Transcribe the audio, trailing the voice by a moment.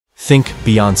Think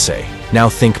Beyonce. Now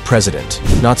think president.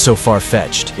 Not so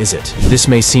far-fetched, is it? This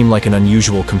may seem like an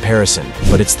unusual comparison,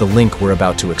 but it's the link we're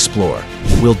about to explore.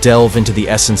 We'll delve into the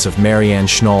essence of Marianne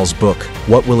Schnall's book,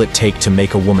 What Will It Take to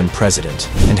Make a Woman President,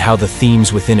 and how the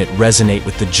themes within it resonate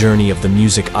with the journey of the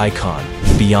music icon,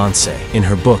 Beyonce. In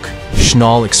her book,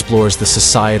 Schnall explores the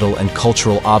societal and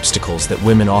cultural obstacles that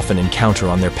women often encounter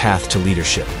on their path to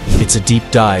leadership. It's a deep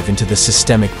dive into the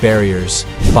systemic barriers,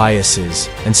 biases,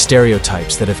 and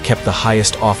stereotypes that have kept the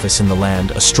highest office in the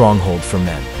land a stronghold for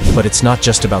men. But it's not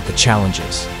just about the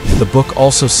challenges. The book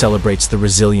also celebrates the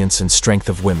resilience and strength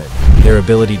of women, their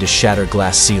ability to shatter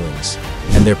glass ceilings,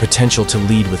 and their potential to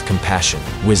lead with compassion,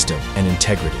 wisdom, and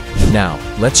integrity. Now,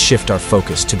 let's shift our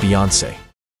focus to Beyonce.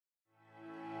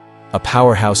 A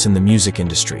powerhouse in the music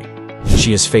industry,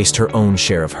 she has faced her own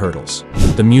share of hurdles.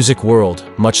 The music world,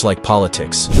 much like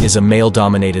politics, is a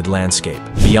male-dominated landscape.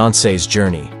 Beyoncé's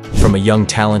journey, from a young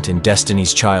talent in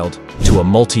Destiny's Child to a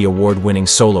multi-award-winning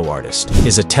solo artist,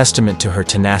 is a testament to her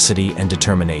tenacity and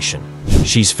determination.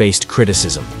 She's faced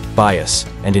criticism, bias,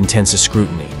 and intense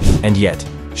scrutiny, and yet,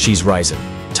 she's risen,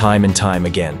 time and time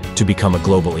again, to become a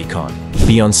global icon.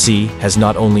 Beyoncé has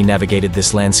not only navigated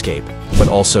this landscape, but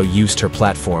also used her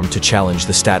platform to challenge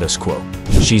the status quo.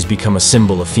 She's become a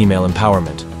symbol of female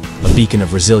empowerment, a beacon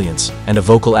of resilience, and a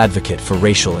vocal advocate for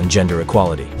racial and gender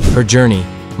equality. Her journey,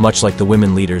 much like the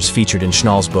women leaders featured in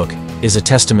Schnall's book, is a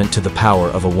testament to the power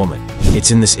of a woman.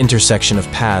 It's in this intersection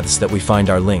of paths that we find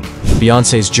our link.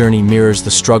 Beyoncé's journey mirrors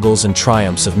the struggles and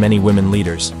triumphs of many women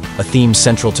leaders, a theme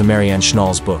central to Marianne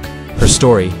Schnall's book. Her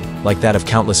story, like that of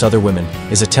countless other women,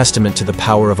 is a testament to the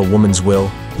power of a woman's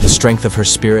will, the strength of her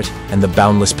spirit, and the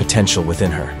boundless potential within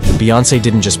her. Beyoncé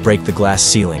didn't just break the glass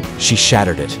ceiling, she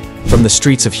shattered it. From the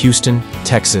streets of Houston,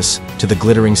 Texas, to the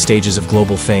glittering stages of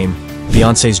global fame,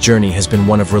 Beyoncé's journey has been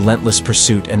one of relentless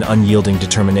pursuit and unyielding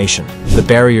determination. The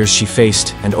barriers she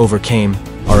faced and overcame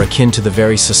are akin to the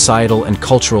very societal and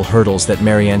cultural hurdles that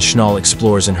Marianne Schnall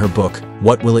explores in her book,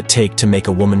 What Will It Take to Make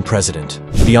a Woman President?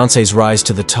 Beyoncé's rise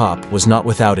to the top was not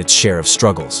without its share of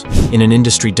struggles. In an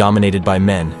industry dominated by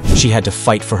men, she had to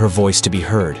fight for her voice to be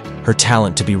heard, her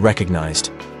talent to be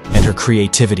recognized, and her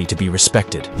creativity to be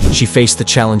respected. She faced the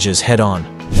challenges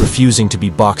head-on, refusing to be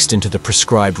boxed into the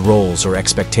prescribed roles or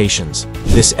expectations.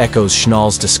 This echoes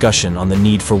Schnall's discussion on the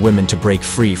need for women to break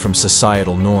free from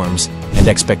societal norms and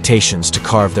expectations to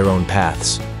carve their own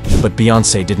paths. But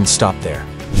Beyoncé didn't stop there.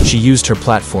 She used her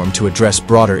platform to address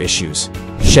broader issues,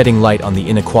 shedding light on the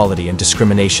inequality and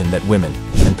discrimination that women,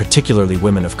 and particularly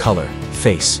women of color,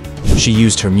 face. She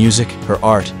used her music, her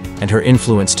art, and her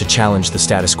influence to challenge the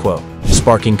status quo,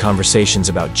 sparking conversations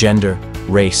about gender,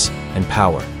 race, and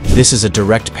power. This is a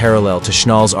direct parallel to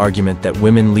Schnall's argument that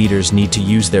women leaders need to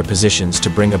use their positions to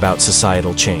bring about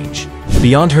societal change.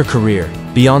 Beyond her career,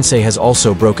 Beyoncé has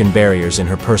also broken barriers in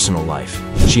her personal life.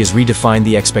 She has redefined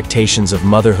the expectations of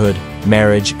motherhood,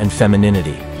 marriage, and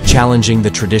femininity, challenging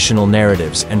the traditional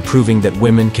narratives and proving that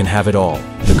women can have it all: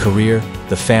 the career,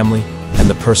 the family, and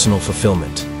the personal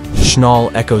fulfillment.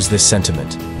 Schnall echoes this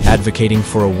sentiment, advocating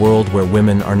for a world where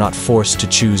women are not forced to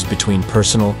choose between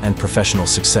personal and professional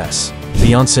success.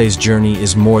 Beyoncé's journey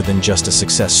is more than just a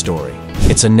success story.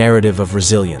 It's a narrative of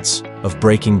resilience, of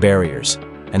breaking barriers,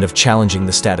 and of challenging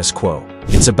the status quo.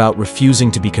 It's about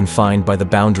refusing to be confined by the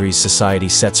boundaries society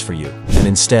sets for you, and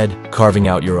instead, carving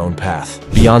out your own path.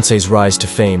 Beyoncé's rise to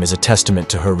fame is a testament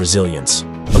to her resilience,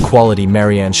 a quality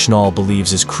Marianne Schnall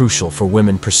believes is crucial for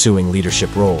women pursuing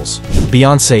leadership roles.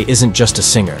 Beyoncé isn't just a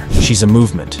singer, she's a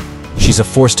movement. She's a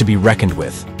force to be reckoned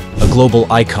with, a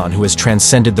global icon who has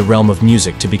transcended the realm of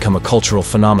music to become a cultural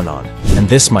phenomenon. And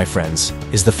this, my friends,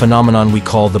 is the phenomenon we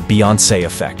call the Beyoncé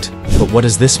effect. But what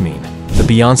does this mean? The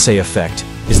Beyoncé effect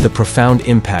is the profound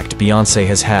impact Beyoncé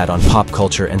has had on pop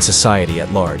culture and society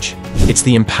at large. It's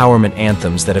the empowerment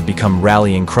anthems that have become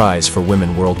rallying cries for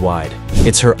women worldwide.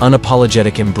 It's her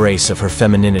unapologetic embrace of her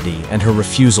femininity and her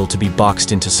refusal to be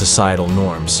boxed into societal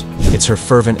norms. It's her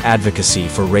fervent advocacy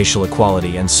for racial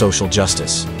equality and social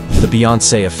justice. The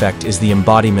Beyoncé effect is the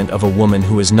embodiment of a woman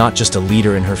who is not just a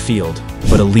leader in her field,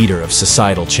 but a leader of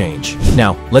societal change.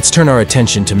 Now, let's turn our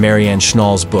attention to Marianne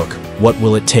Schnall's book, What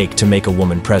Will It Take to Make a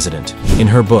Woman President? In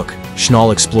her book,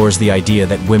 Schnall explores the idea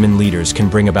that women leaders can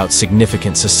bring about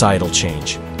significant societal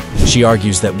change. She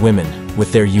argues that women,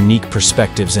 with their unique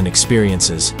perspectives and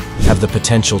experiences, have the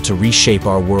potential to reshape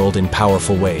our world in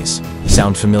powerful ways.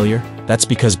 Sound familiar? That's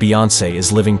because Beyonce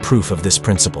is living proof of this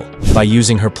principle. By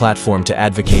using her platform to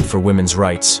advocate for women's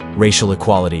rights, racial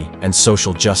equality, and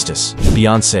social justice,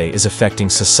 Beyonce is affecting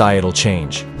societal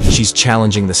change. She's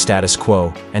challenging the status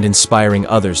quo and inspiring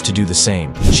others to do the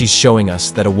same. She's showing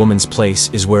us that a woman's place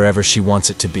is wherever she wants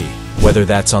it to be, whether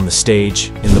that's on the stage,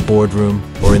 in the boardroom,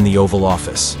 or in the Oval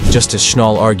Office. Just as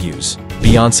Schnall argues,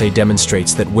 Beyonce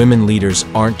demonstrates that women leaders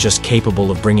aren't just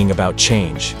capable of bringing about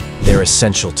change, they're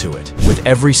essential to it. With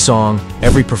every song,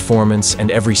 every performance, and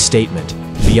every statement,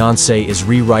 Beyonce is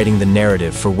rewriting the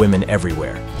narrative for women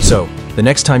everywhere. So, the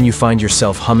next time you find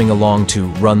yourself humming along to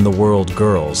Run the World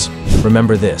Girls,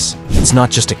 remember this: it's not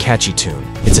just a catchy tune,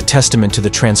 it's a testament to the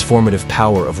transformative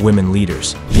power of women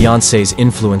leaders. Beyonce's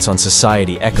influence on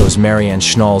society echoes Marianne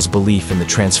Schnall's belief in the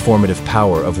transformative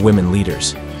power of women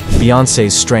leaders.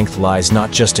 Beyonce's strength lies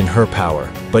not just in her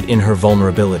power, but in her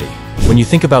vulnerability. When you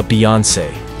think about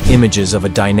Beyonce, images of a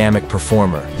dynamic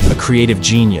performer, a creative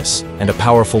genius, and a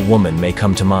powerful woman may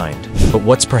come to mind. But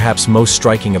what's perhaps most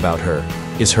striking about her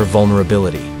is her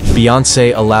vulnerability.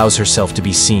 Beyonce allows herself to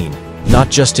be seen, not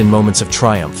just in moments of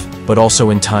triumph, but also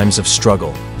in times of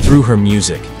struggle. Through her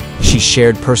music, she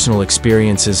shared personal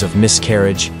experiences of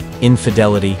miscarriage,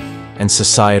 infidelity, and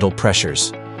societal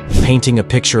pressures, painting a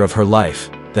picture of her life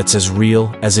that's as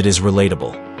real as it is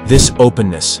relatable. This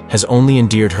openness has only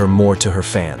endeared her more to her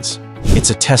fans. It's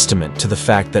a testament to the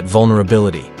fact that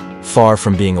vulnerability, far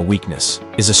from being a weakness,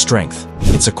 is a strength.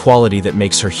 It's a quality that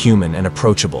makes her human and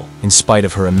approachable, in spite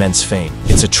of her immense fame.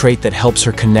 It's a trait that helps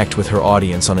her connect with her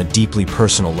audience on a deeply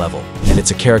personal level. And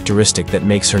it's a characteristic that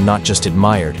makes her not just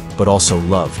admired, but also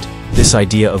loved. This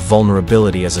idea of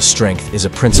vulnerability as a strength is a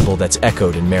principle that's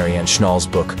echoed in Marianne Schnall's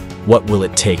book, What Will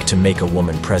It Take to Make a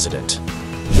Woman President?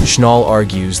 Schnall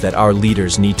argues that our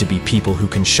leaders need to be people who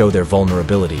can show their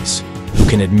vulnerabilities, who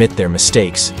can admit their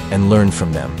mistakes and learn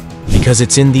from them. Because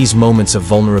it's in these moments of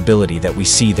vulnerability that we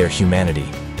see their humanity,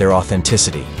 their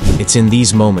authenticity. It's in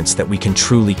these moments that we can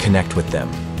truly connect with them.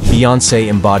 Beyonce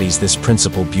embodies this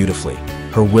principle beautifully.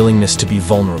 Her willingness to be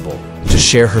vulnerable, to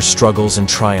share her struggles and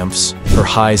triumphs, her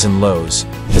highs and lows,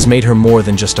 has made her more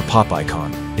than just a pop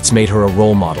icon. It's made her a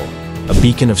role model, a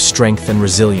beacon of strength and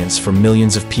resilience for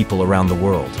millions of people around the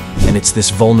world. And it's this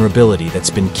vulnerability that's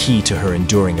been key to her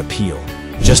enduring appeal.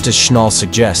 Just as Schnall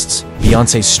suggests,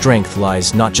 Beyonce's strength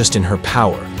lies not just in her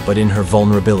power, but in her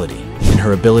vulnerability, in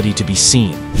her ability to be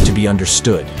seen, to be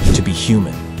understood, to be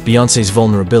human. Beyonce's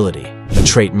vulnerability, a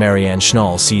trait Marianne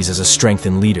Schnall sees as a strength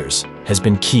in leaders, has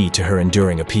been key to her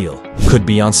enduring appeal. Could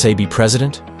Beyonce be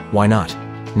president? Why not?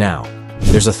 Now,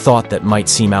 there's a thought that might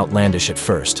seem outlandish at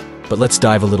first, but let's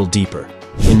dive a little deeper.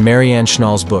 In Marianne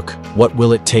Schnall's book, What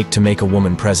Will It Take to Make a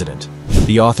Woman President?,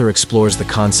 the author explores the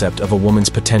concept of a woman's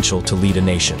potential to lead a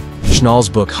nation. Schnall's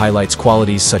book highlights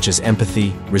qualities such as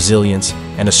empathy, resilience,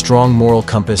 and a strong moral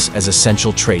compass as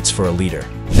essential traits for a leader.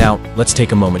 Now, let's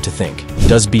take a moment to think.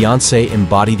 Does Beyonce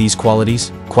embody these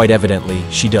qualities? Quite evidently,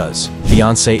 she does.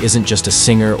 Beyonce isn't just a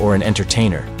singer or an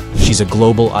entertainer. She's a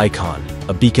global icon,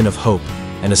 a beacon of hope,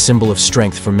 and a symbol of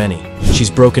strength for many.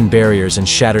 She's broken barriers and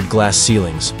shattered glass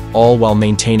ceilings, all while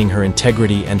maintaining her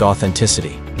integrity and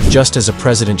authenticity. Just as a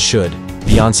president should,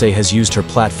 Beyonce has used her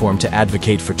platform to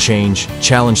advocate for change,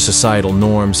 challenge societal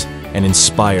norms, and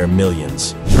inspire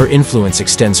millions. Her influence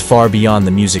extends far beyond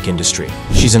the music industry.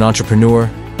 She's an entrepreneur,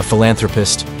 a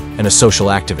philanthropist, and a social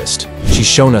activist. She's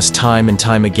shown us time and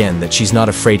time again that she's not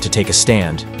afraid to take a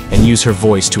stand and use her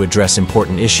voice to address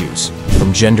important issues,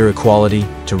 from gender equality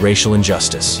to racial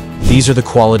injustice. These are the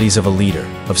qualities of a leader,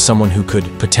 of someone who could,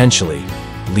 potentially,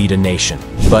 lead a nation.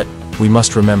 But we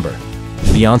must remember,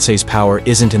 Beyonce's power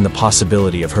isn't in the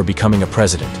possibility of her becoming a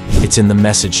president. It's in the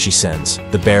message she sends,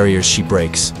 the barriers she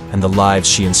breaks, and the lives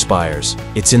she inspires.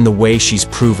 It's in the way she's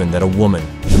proven that a woman,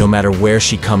 no matter where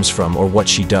she comes from or what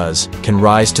she does, can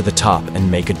rise to the top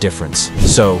and make a difference.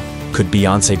 So, could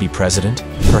Beyonce be president?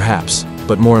 Perhaps.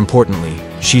 But more importantly,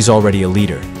 she's already a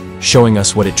leader, showing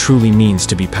us what it truly means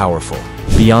to be powerful.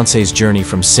 Beyonce's journey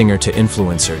from singer to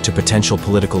influencer to potential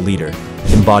political leader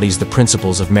embodies the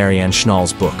principles of Marianne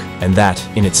Schnall's book, and that,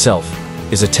 in itself,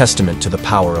 is a testament to the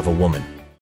power of a woman.